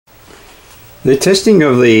The testing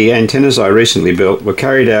of the antennas I recently built were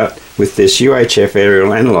carried out with this UHF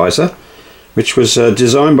aerial analyzer, which was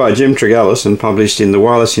designed by Jim Tregellas and published in the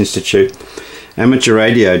Wireless Institute Amateur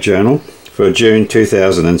Radio Journal for June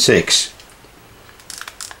 2006.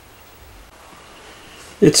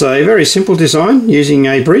 It's a very simple design using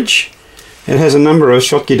a bridge. It has a number of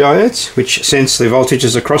Schottky diodes which sense the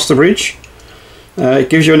voltages across the bridge.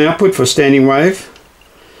 It gives you an output for standing wave,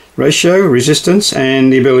 ratio, resistance,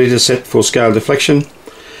 and the ability to set full scale deflection.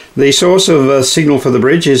 The source of signal for the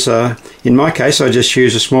bridge is, in my case, I just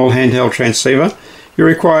use a small handheld transceiver. You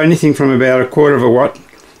require anything from about 1/4 of a watt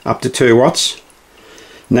up to 2 watts,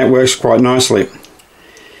 and that works quite nicely.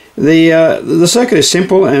 The circuit is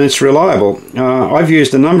simple and it's reliable. I've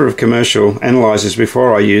used a number of commercial analyzers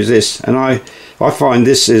before I use this, and I find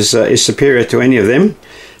this is superior to any of them.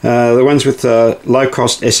 The ones with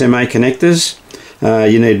low-cost SMA connectors,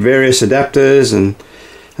 you need various adapters, and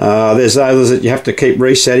there's others that you have to keep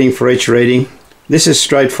resetting for each reading. This is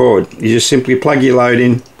straightforward. You just simply plug your load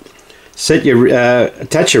in, set your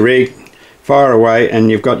attach your rig, fire away,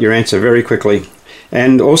 and you've got your answer very quickly.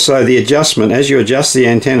 And also the adjustment, as you adjust the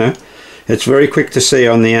antenna, it's very quick to see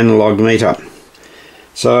on the analog meter.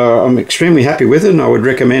 So I'm extremely happy with it and I would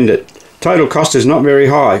recommend it. Total cost is not very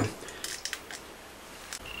high.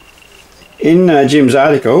 In Jim's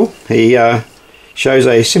article, he shows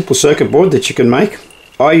a simple circuit board that you can make.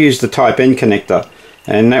 I use the Type N connector,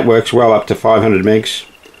 and that works well up to 500 megs.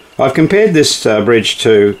 I've compared this bridge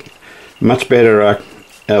to much better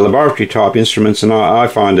laboratory type instruments, and I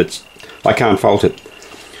find I can't fault it.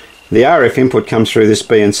 The RF input comes through this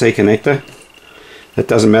B and C connector. That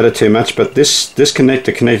doesn't matter too much, but this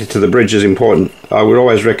connector connected to the bridge is important. I would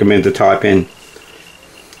always recommend the Type N.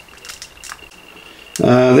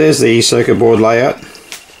 There's the circuit board layout.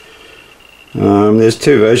 There's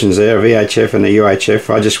two versions there, a VHF and a UHF.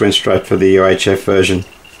 I just went straight for the UHF version.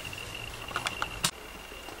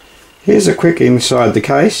 Here's a quick inside the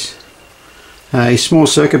case. A small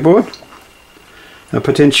circuit board, a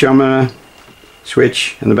potentiometer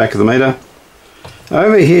switch in the back of the meter.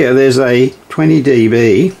 Over here there's a 20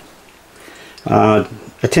 dB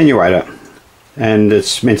attenuator, and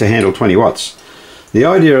it's meant to handle 20 watts. The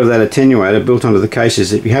idea of that attenuator built onto the case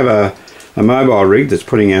is that if you have a mobile rig that's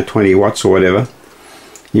putting out 20 watts or whatever,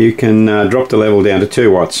 you can drop the level down to 2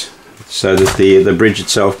 watts so that the bridge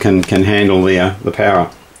itself can handle the power.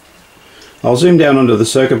 I'll zoom down onto the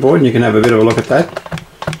circuit board and you can have a bit of a look at that.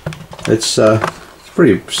 It's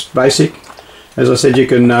pretty basic. As I said, you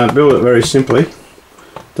can build it very simply.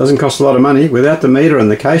 Doesn't cost a lot of money. Without the meter and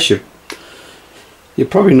the case, you're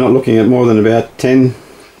probably not looking at more than about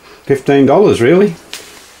 $10–15 really.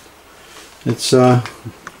 It's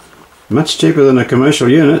much cheaper than a commercial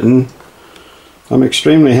unit, and I'm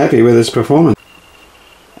extremely happy with its performance.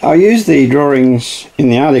 I used the drawings in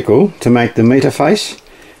the article to make the meter face,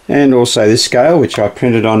 and also this scale, which I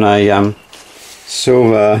printed on a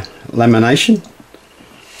silver lamination.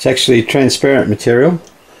 It's actually transparent material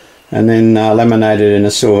and then laminated in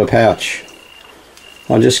a silver pouch.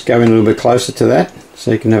 I'll just go in a little bit closer to that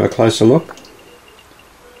so you can have a closer look.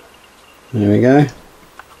 There we go.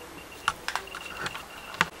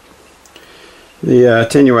 The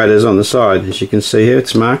attenuator is on the side, as you can see here.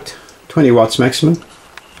 It's marked 20 watts maximum.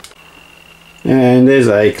 And there's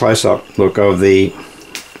a close-up look of the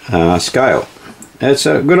scale. It's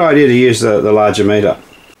a good idea to use the larger meter.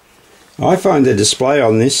 I find the display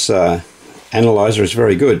on this analyzer is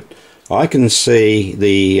very good. I can see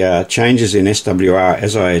the changes in SWR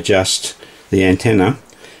as I adjust the antenna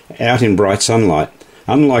out in bright sunlight.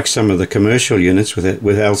 Unlike some of the commercial units with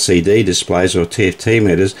LCD displays or TFT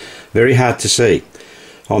meters, very hard to see.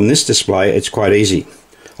 On this display it's quite easy.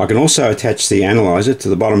 I can also attach the analyzer to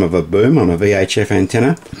the bottom of a boom on a VHF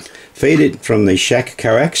antenna, feed it from the shack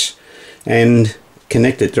coax and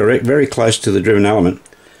connect it very close to the driven element.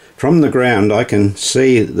 From the ground I can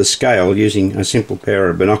see the scale using a simple pair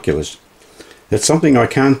of binoculars. That's something I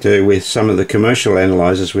can't do with some of the commercial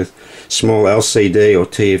analyzers with small LCD or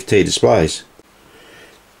TFT displays.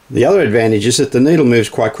 The other advantage is that the needle moves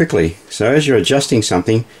quite quickly, so as you're adjusting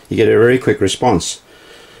something you get a very quick response.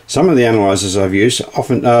 Some of the analyzers I've used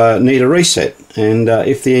often need a reset, and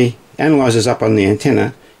if the analyzer's up on the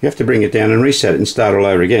antenna you have to bring it down and reset it and start all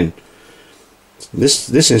over again.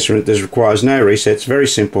 This instrument requires no resets, very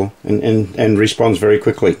simple, and responds very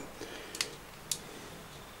quickly.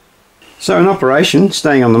 So in operation,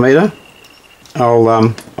 staying on the meter,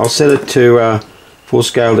 I'll set it to full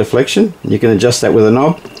scale deflection. You can adjust that with a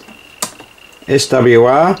knob.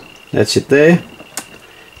 SWR, that's it there,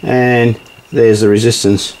 and there's the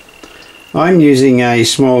resistance. I'm using a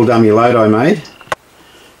small dummy load I made.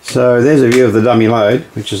 So there's a view of the dummy load,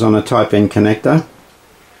 which is on a type N connector.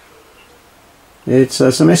 It's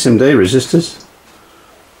some SMD resistors.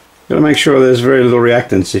 Got to make sure there's very little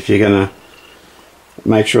reactance if you're going to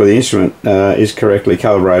make sure the instrument is correctly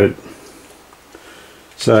calibrated.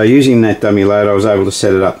 So using that dummy load, I was able to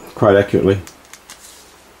set it up quite accurately.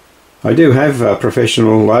 I do have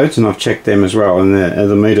professional loads, and I've checked them as well, and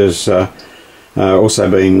the meters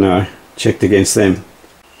also been checked against them.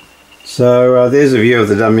 So there's a view of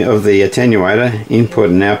the attenuator, input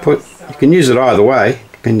and output. You can use it either way,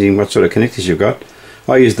 depending what sort of connectors you've got.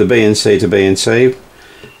 I use the BNC to BNC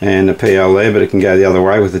and a PL there, but it can go the other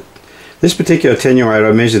way with it. This particular attenuator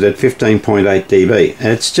I measured at 15.8 dB, and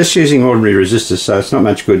it's just using ordinary resistors, so it's not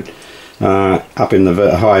much good up in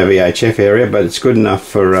the higher VHF area, but it's good enough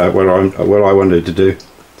for what I wanted to do.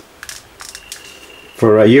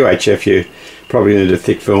 For UHF, you probably need a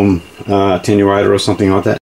thick film attenuator or something like that.